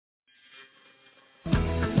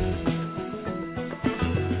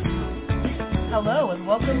hello, and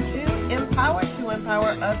welcome to Empower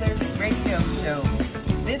Others radio show.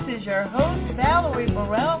 This is your host, Valerie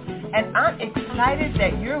Burrell, and I'm excited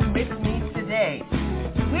that you're with me today.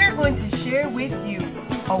 We're going to share with you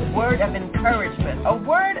a word of encouragement, a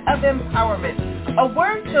word of empowerment, a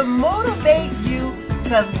word to motivate you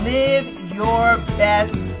to live your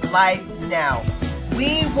best life now.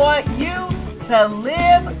 We want you to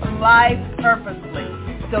live life purposely.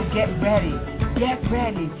 So get ready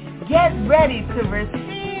to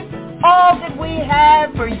receive all that we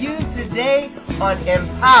have for you today on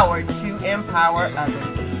Empowered to Empower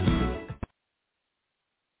Others.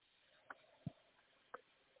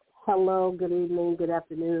 Hello, good evening, good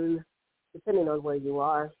afternoon, depending on where you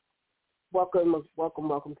are. Welcome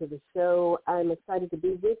to the show. I'm excited to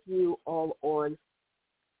be with you all on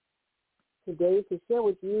today to share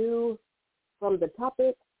with you from the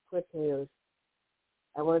topic, Prepared.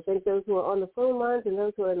 I want to thank those who are on the phone lines and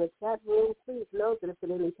those who are in the chat room. Please note that if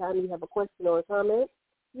at any time you have a question or a comment,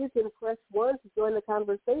 you can press 1 to join the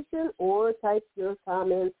conversation or type your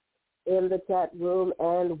comments in the chat room,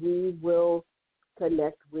 and we will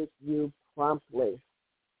connect with you promptly.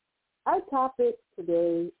 Our topic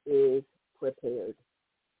today is prepared.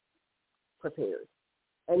 Prepared.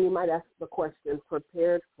 And you might ask the question,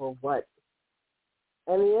 prepared for what?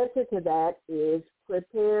 And the answer to that is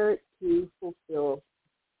prepared to fulfill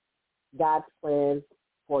God's plan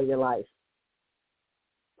for your life.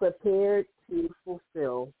 Prepared to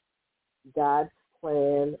fulfill God's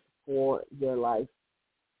plan for your life.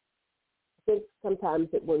 I think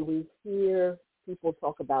sometimes that when we hear people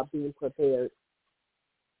talk about being prepared,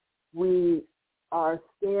 we are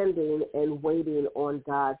standing and waiting on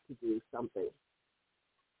God to do something.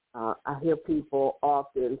 I hear people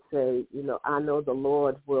often say, I know the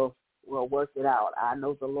Lord will work it out. I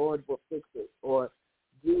know the Lord will fix it, or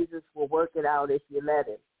Jesus will work it out if you let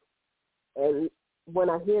him. And when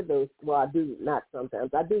I hear those, I do not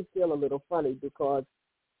sometimes, I do feel a little funny, because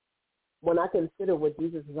when I consider what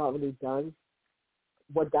Jesus has already done,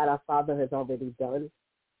 what God our Father has already done,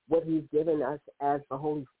 what he's given us as the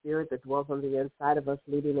Holy Spirit that dwells on the inside of us,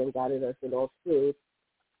 leading and guiding us in all truth,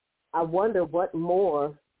 I wonder what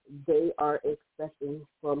more they are expecting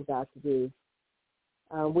from God to do.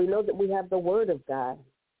 We know that we have the Word of God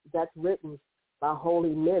that's written by holy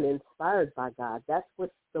men, inspired by God. That's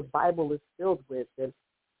what the Bible is filled with. And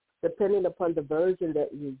depending upon the version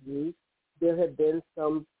that you use, there have been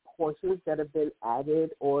some portions that have been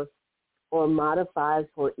added or modified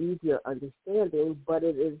for easier understanding, but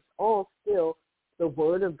it is all still the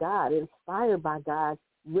Word of God, inspired by God,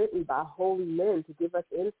 written by holy men to give us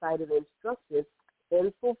insight and instruction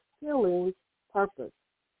in fulfilling purpose.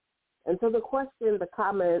 And so the question, the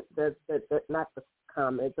comment, the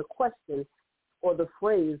question or the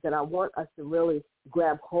phrase that I want us to really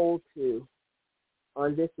grab hold to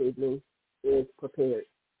on this evening is prepared.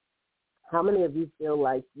 How many of you feel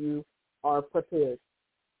like you are prepared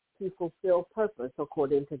to fulfill purpose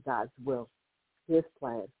according to God's will, his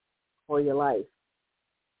plan for your life?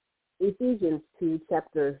 Ephesians 2,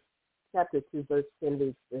 chapter 2, verse 10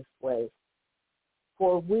 reads this way: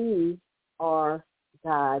 For we are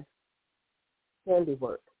God's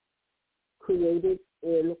handiwork, created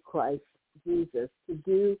in Christ Jesus to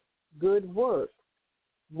do good work,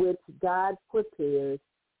 which God prepared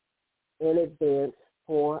in advance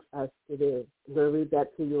for us to do. I'm going to read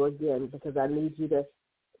that to you again, because I need you to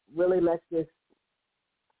really let this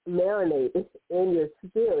marinate in your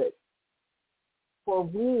spirit. For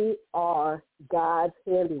we are God's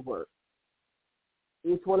handiwork.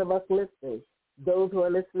 Each one of us listening, those who are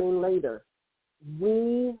listening later,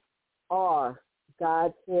 we are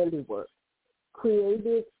God's handiwork,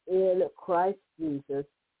 created in Christ Jesus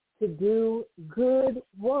to do good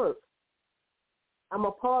work. I'm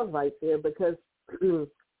going to pause right there, because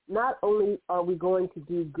not only are we going to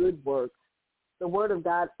do good work, the Word of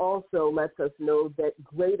God also lets us know that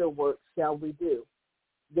greater work shall we do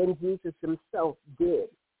than Jesus himself did,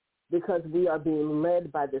 because we are being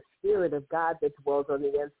led by the Spirit of God that dwells on the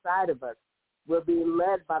inside of us. We're being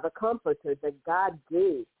led by the Comforter that God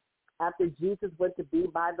gave. After Jesus went to be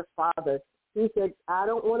by the Father, he said, I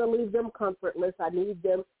don't want to leave them comfortless. I need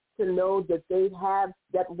them to know that they have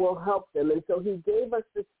that will help them. And so he gave us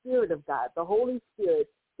the Spirit of God, the Holy Spirit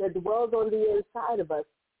that dwells on the inside of us,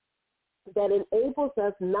 that enables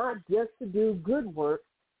us not just to do good work,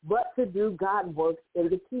 but to do God works in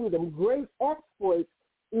the kingdom. Great exploits,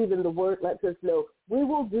 even the word lets us know. We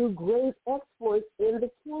will do great exploits in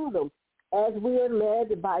the kingdom as we are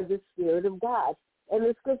led by the Spirit of God. And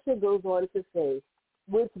the scripture goes on to say,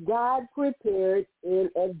 which God prepared in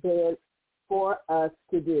advance for us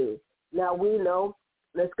to do. Now we know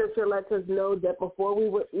The scripture lets us know that before we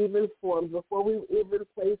were even formed, before we were even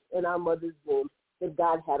placed in our mother's womb, that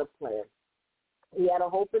God had a plan. He had a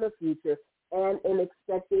hope in a future and an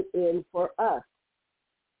expected end for us.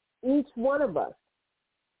 Each one of us,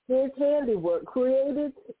 his handiwork,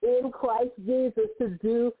 created in Christ Jesus to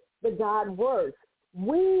do the God works.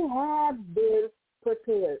 We have been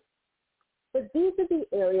prepared. But these are the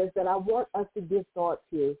areas that I want us to give thought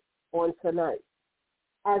to on tonight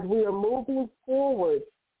as we are moving forward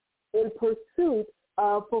in pursuit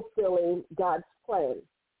of fulfilling God's plan.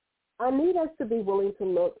 I need us to be willing to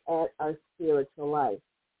look at our spiritual life.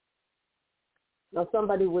 Now,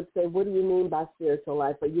 somebody would say, what do you mean by spiritual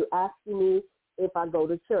life? Are you asking me if I go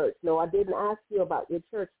to church? No, I didn't ask you about your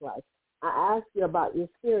church life. I asked you about your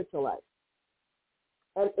spiritual life.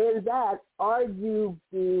 And in that, are you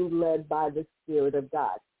being led by the Spirit of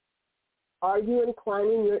God? Are you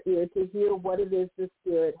inclining your ear to hear what it is the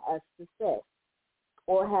Spirit has to say?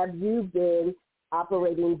 Or have you been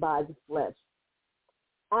operating by the flesh?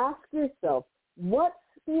 Ask yourself, what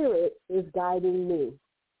spirit is guiding me?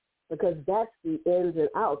 Because that's the ins and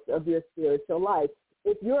outs of your spiritual life.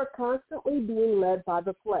 If you're constantly being led by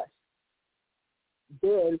the flesh,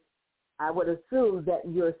 then I would assume that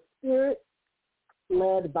your spirit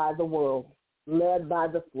led by the world, led by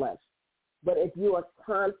the flesh. But if you are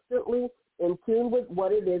constantly in tune with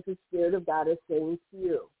what it is the Spirit of God is saying to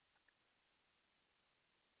you,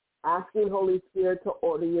 asking Holy Spirit to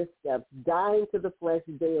order your steps, dying to the flesh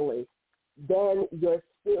daily, then your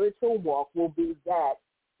spiritual walk will be that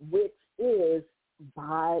which is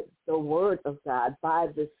by the Word of God, by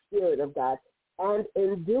the Spirit of God. And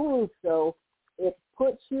in doing so, it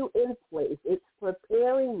puts you in place. It's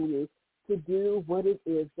preparing you to do what it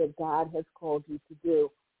is that God has called you to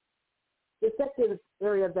do. The second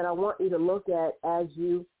area that I want you to look at as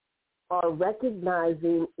you are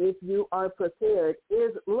recognizing if you are prepared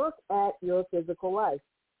is look at your physical life.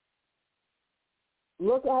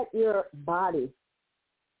 Look at your body,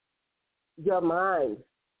 your mind,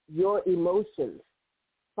 your emotions,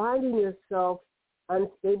 finding yourself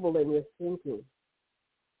unstable in your thinking.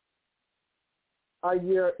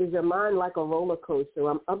 Is your mind like a roller coaster?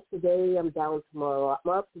 I'm up today, I'm down tomorrow.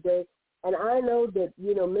 I'm up today. And I know that,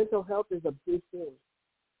 mental health is a big thing.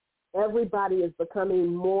 Everybody is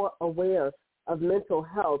becoming more aware of mental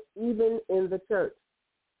health, even in the church.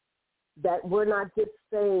 That we're not just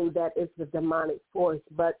saying that it's a demonic force,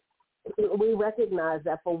 but we recognize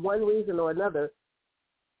that for one reason or another,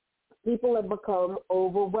 people have become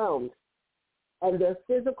overwhelmed, and their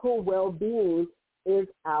physical well-being is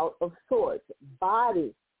out of sorts.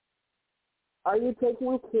 Body, are you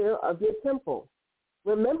taking care of your temple?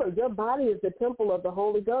 Remember, your body is the temple of the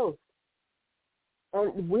Holy Ghost.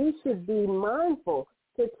 And we should be mindful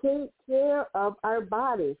to take care of our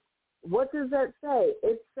bodies. What does that say?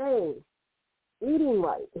 It's saying eating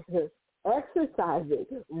right, exercising,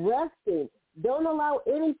 resting. Don't allow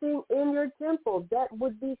anything in your temple that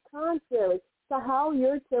would be contrary to how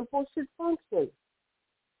your temple should function.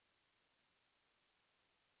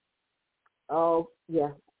 Oh, yeah.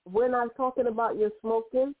 We're not talking about your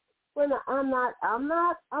smoking. I'm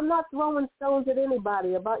not throwing stones at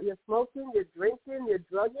anybody about your smoking, your drinking, your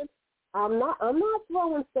drugging. I'm not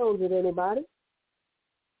throwing stones at anybody.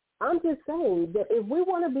 I'm just saying that if we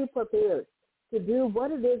want to be prepared to do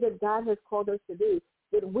what it is that God has called us to do,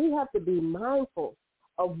 that we have to be mindful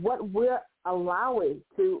of what we're allowing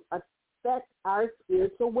to affect our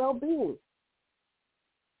spiritual well-being.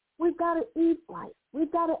 We've got to eat right.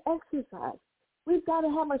 We've got to exercise. We've got to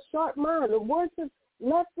have a sharp mind. The word says,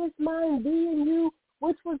 let this mind be in you,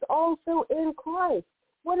 which was also in Christ.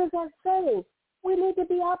 What is that saying? We need to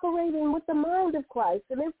be operating with the mind of Christ.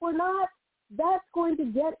 And if we're not, that's going to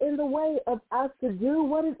get in the way of us to do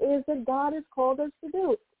what it is that God has called us to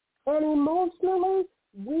do. And emotionally,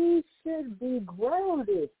 we should be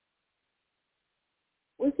grounded.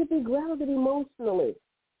 We should be grounded emotionally.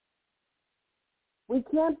 We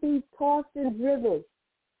can't be tossed and driven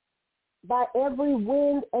by every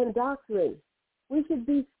wind and doctrine. We should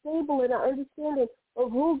be stable in our understanding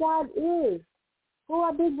of who God is, who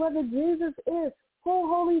our big brother Jesus is, who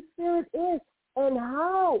Holy Spirit is, and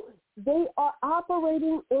how they are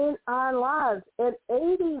operating in our lives and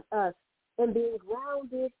aiding us in being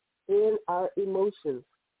grounded in our emotions.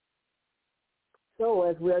 So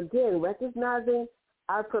as we're again recognizing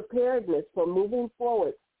our preparedness for moving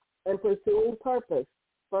forward and pursuing purpose,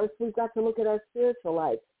 first we've got to look at our spiritual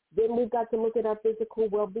life. Then we've got to look at our physical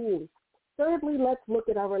well-being. Thirdly, let's look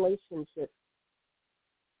at our relationships.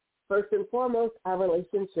 First and foremost, our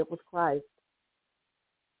relationship with Christ.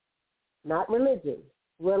 Not religion,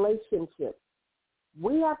 relationship.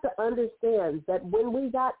 We have to understand that when we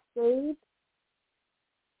got saved,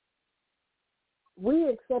 we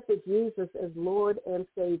accepted Jesus as Lord and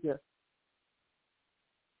Savior.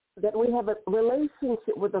 That we have a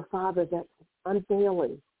relationship with the Father that's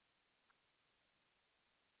unfailing.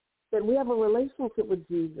 That we have a relationship with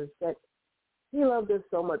Jesus, that he loved us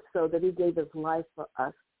so much so that he gave his life for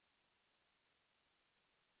us.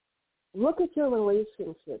 Look at your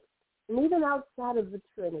relationships, and even outside of the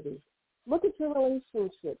Trinity, look at your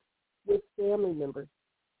relationships with family members,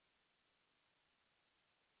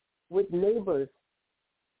 with neighbors,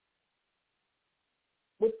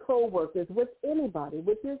 with co-workers, with anybody,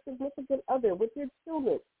 with your significant other, with your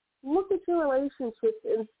children. Look at your relationships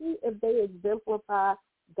and see if they exemplify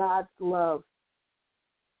God's love.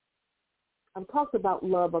 I've talked about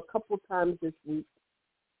love a couple times this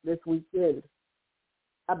weekend,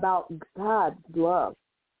 about God's love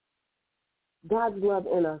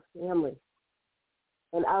in our family,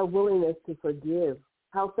 and our willingness to forgive.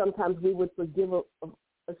 How sometimes we would forgive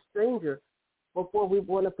a stranger before we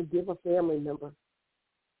want to forgive a family member.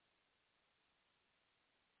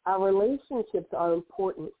 Our relationships are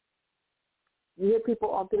important. You hear people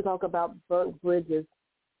often talk about burnt bridges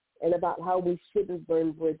and about how we shouldn't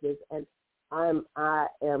burn bridges, and I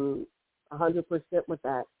am 100% with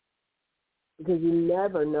that, because you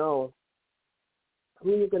never know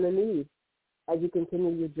who you're going to need as you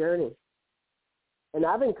continue your journey. And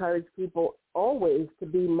I've encouraged people always to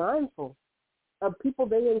be mindful of people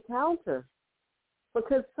they encounter,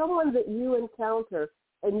 because someone that you encounter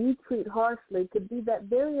and you treat harshly could be that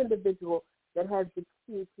very individual that has the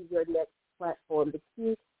key to your next platform, the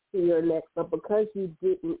key to your next, but because you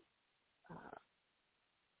didn't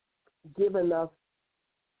give enough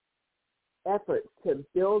effort to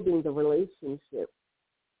building the relationship,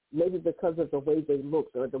 maybe because of the way they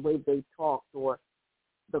looked or the way they talked or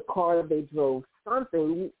the car they drove,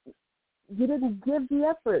 something, you didn't give the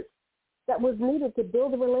effort that was needed to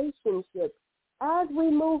build a relationship. As we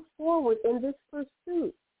move forward in this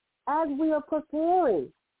pursuit, as we are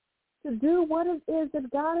preparing to do what it is that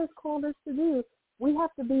God has called us to do, we have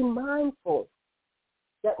to be mindful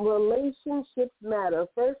that relationships matter.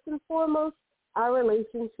 First and foremost, our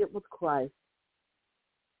relationship with Christ,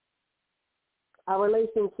 our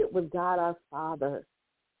relationship with God our Father,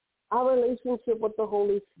 our relationship with the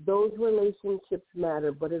Holy Spirit. Those relationships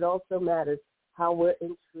matter, but it also matters how we're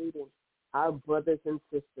entreating our brothers and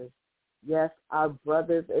sisters. Yes, our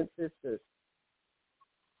brothers and sisters.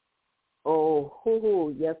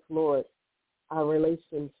 Oh, yes, Lord, our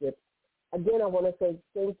relationships. Again, I want to say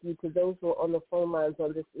thank you to those who are on the phone lines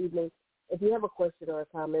on this evening. If you have a question or a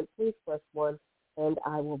comment, please press 1, and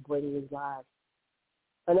I will bring you live.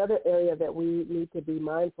 Another area that we need to be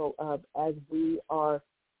mindful of as we are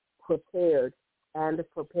prepared and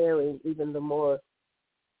preparing even the more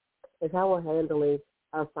is how we're handling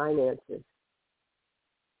our finances.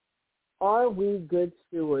 Are we good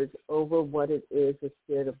stewards over what it is the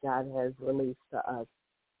Spirit of God has released to us?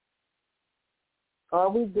 Are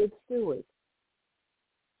we good stewards?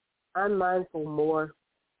 I'm mindful more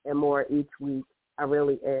and more each week. I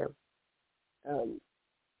really am.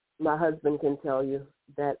 My husband can tell you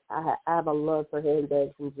that I have a love for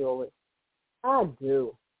handbags and jewelry. I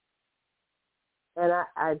do. And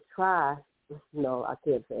I try. No, I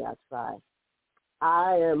can't say I try.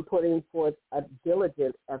 I am putting forth a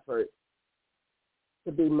diligent effort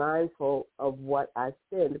to be mindful of what I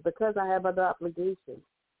spend, because I have other obligations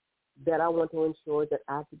that I want to ensure that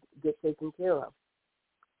I get taken care of.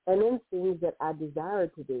 And then things that I desire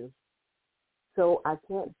to do. So I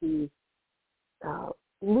can't be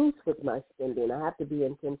loose with my spending. I have to be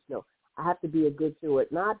intentional. I have to be a good steward,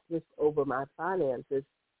 not just over my finances,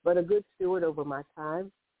 but a good steward over my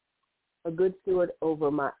time, a good steward over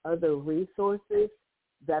my other resources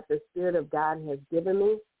that the Spirit of God has given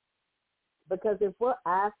me. Because if we're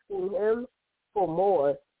asking him for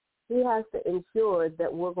more, he has to ensure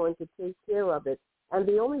that we're going to take care of it. And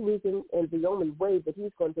the only reason and the only way that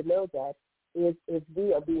he's going to know that is if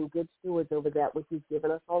we are being good stewards over that which he's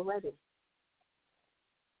given us already.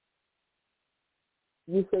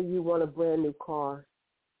 You say you want a brand new car,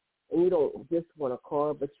 and you don't just want a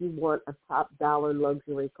car, but you want a top dollar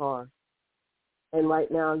luxury car. And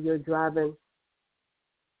right now you're driving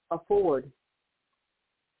a Ford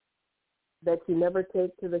that you never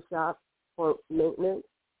take to the shop for maintenance.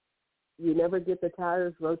 You never get the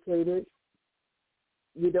tires rotated.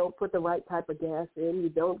 You don't put the right type of gas in. You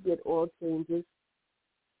don't get oil changes.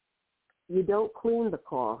 You don't clean the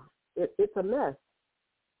car. It's a mess.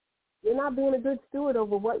 You're not being a good steward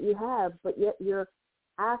over what you have, but yet you're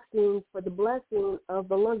asking for the blessing of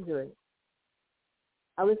the luxury.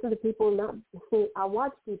 I listen to people I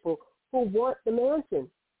watch people who want the mansion,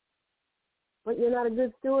 but you're not a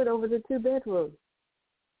good steward over the 2-bedroom.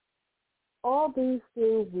 All these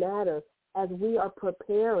things matter as we are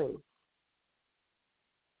prepared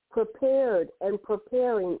and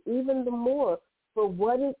preparing even the more for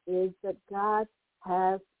what it is that God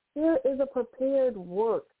has. There is a prepared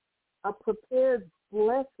work, a prepared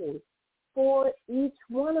blessing for each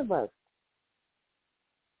one of us.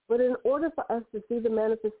 But in order for us to see the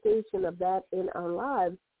manifestation of that in our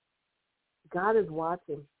lives, God is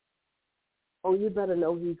watching. Oh, you better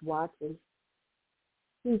know he's watching.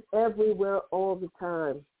 He's everywhere all the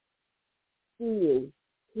time, seeing,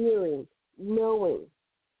 hearing, knowing,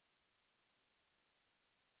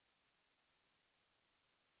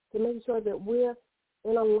 to make sure that we're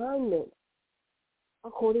in alignment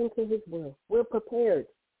according to his will. We're prepared.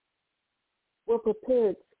 We're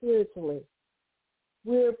prepared spiritually.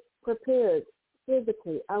 We're prepared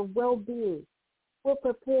physically, our well-being. We're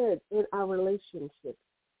prepared in our relationships.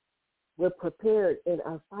 We're prepared in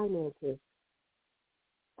our finances.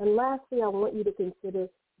 And lastly, I want you to consider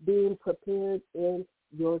being prepared in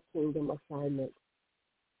your kingdom assignment.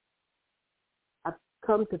 I've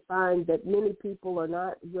come to find that many people are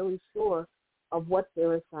not really sure of what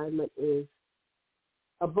their assignment is.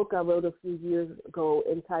 A book I wrote a few years ago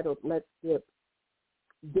entitled Let's Dip,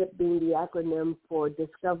 DIP being the acronym for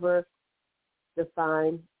Discover,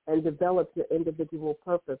 Define, and Develop Your Individual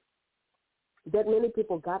Purpose. That many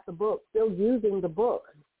people got the book, still using the book,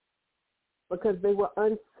 because they were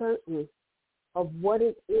uncertain of what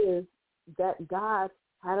it is that God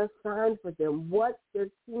had assigned for them, what their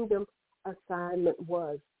kingdom assignment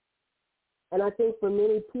was. And I think for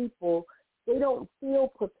many people, they don't feel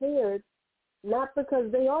prepared, not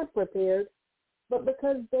because they aren't prepared, but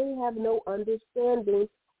because they have no understanding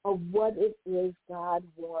of what it is God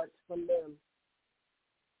wants from them.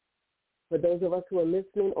 For those of us who are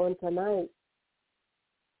listening on tonight,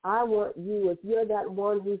 I want you, if you're that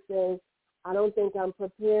one who says, I don't think I'm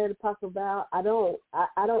prepared, Apostle Val, I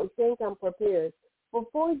don't think I'm prepared.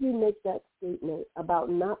 Before you make that statement about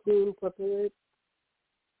not being prepared,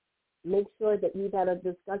 make sure that you've had a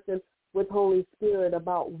discussion with Holy Spirit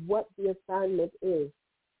about what the assignment is.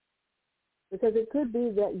 Because it could be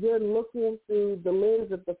that you're looking through the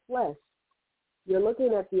lens of the flesh. You're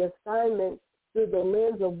looking at the assignment through the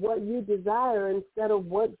lens of what you desire instead of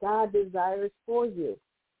what God desires for you.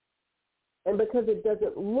 And because it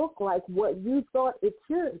doesn't look like what you thought it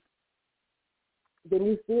should, then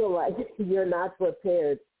you feel like you're not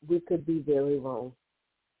prepared. We could be very wrong.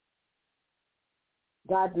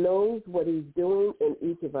 God knows what he's doing in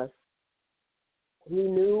each of us. He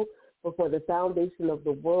knew before the foundation of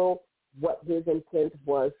the world what his intent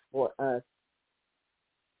was for us.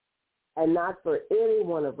 And not for any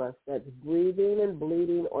one of us that's breathing and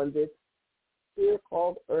bleeding on this sphere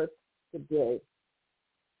called earth today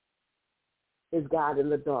is God in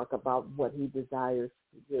the dark about what he desires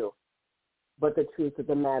to do. But the truth of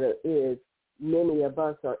the matter is many of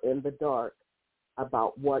us are in the dark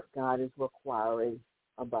about what God is requiring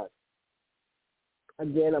of us.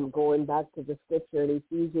 Again, I'm going back to the scripture in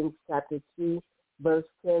Ephesians chapter 2, verse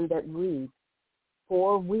 10 that reads,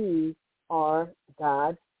 "For we are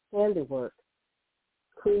God's handiwork,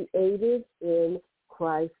 created in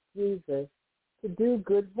Christ Jesus to do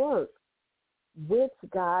good work, which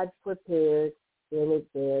God prepared in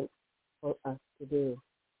advance for us to do."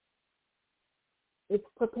 It's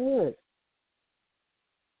prepared.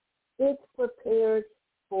 It's prepared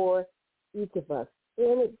for each of us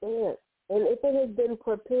in advance. And if it has been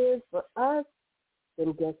prepared for us,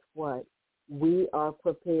 then guess what? We are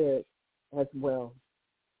prepared as well.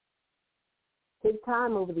 Take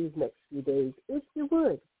time over these next few days, if you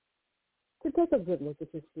would, to take a good look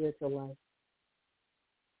at your spiritual life.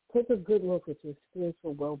 Take a good look at your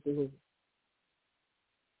spiritual well-being.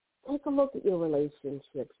 Take a look at your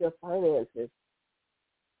relationships, your finances.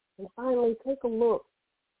 And finally, take a look.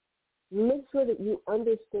 Make sure that you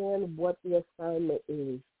understand what the assignment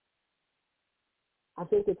is. I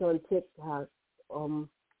think it's on TikTok.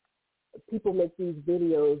 People make these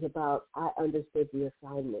videos about, I understood the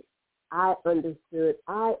assignment. I understand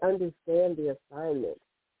the assignment.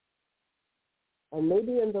 And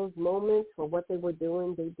maybe in those moments for what they were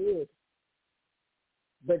doing, they did.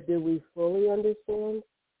 But do we fully understand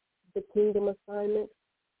the kingdom assignment?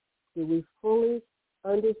 Do we fully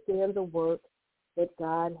understand the work that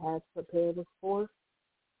God has prepared us for?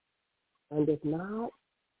 And if not,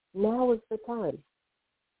 now is the time.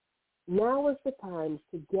 Now is the time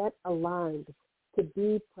to get aligned, to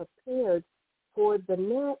be prepared for the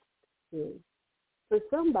next thing. For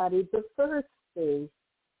somebody, the first thing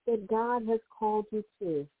that God has called you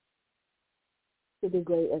to do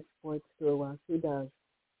great exploits through us. He does.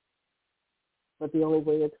 But the only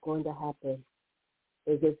way it's going to happen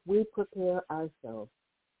is if we prepare ourselves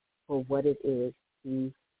for what it is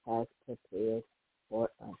He has prepared for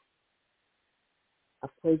us. I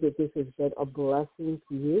pray that this has been a blessing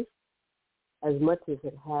to you as much as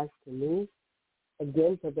it has to me.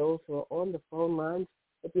 Again, for those who are on the phone lines,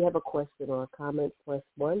 if you have a question or a comment, press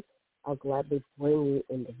 1. I'll gladly bring you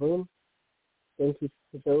in the room. Thank you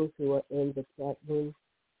to those who are in the chat room.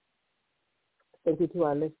 Thank you to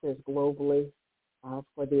our listeners globally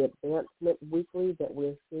for the advancement weekly that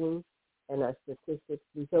we're seeing and our statistics.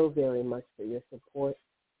 We so very much for your support.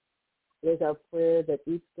 It is our prayer that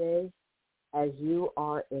each day, as you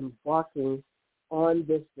are embarking on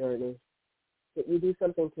this journey, that you do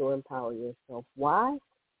something to empower yourself. Why?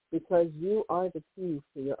 Because you are the key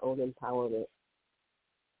to your own empowerment.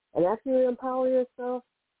 And after you empower yourself,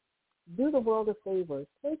 do the world a favor.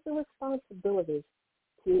 Take the responsibility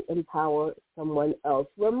to empower someone else.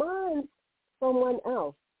 Remind someone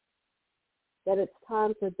else that it's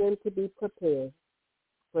time for them to be prepared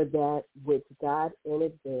for that which God in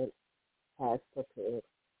advance has prepared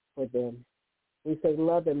for them. We say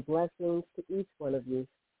love and blessings to each one of you.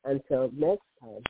 Until next time,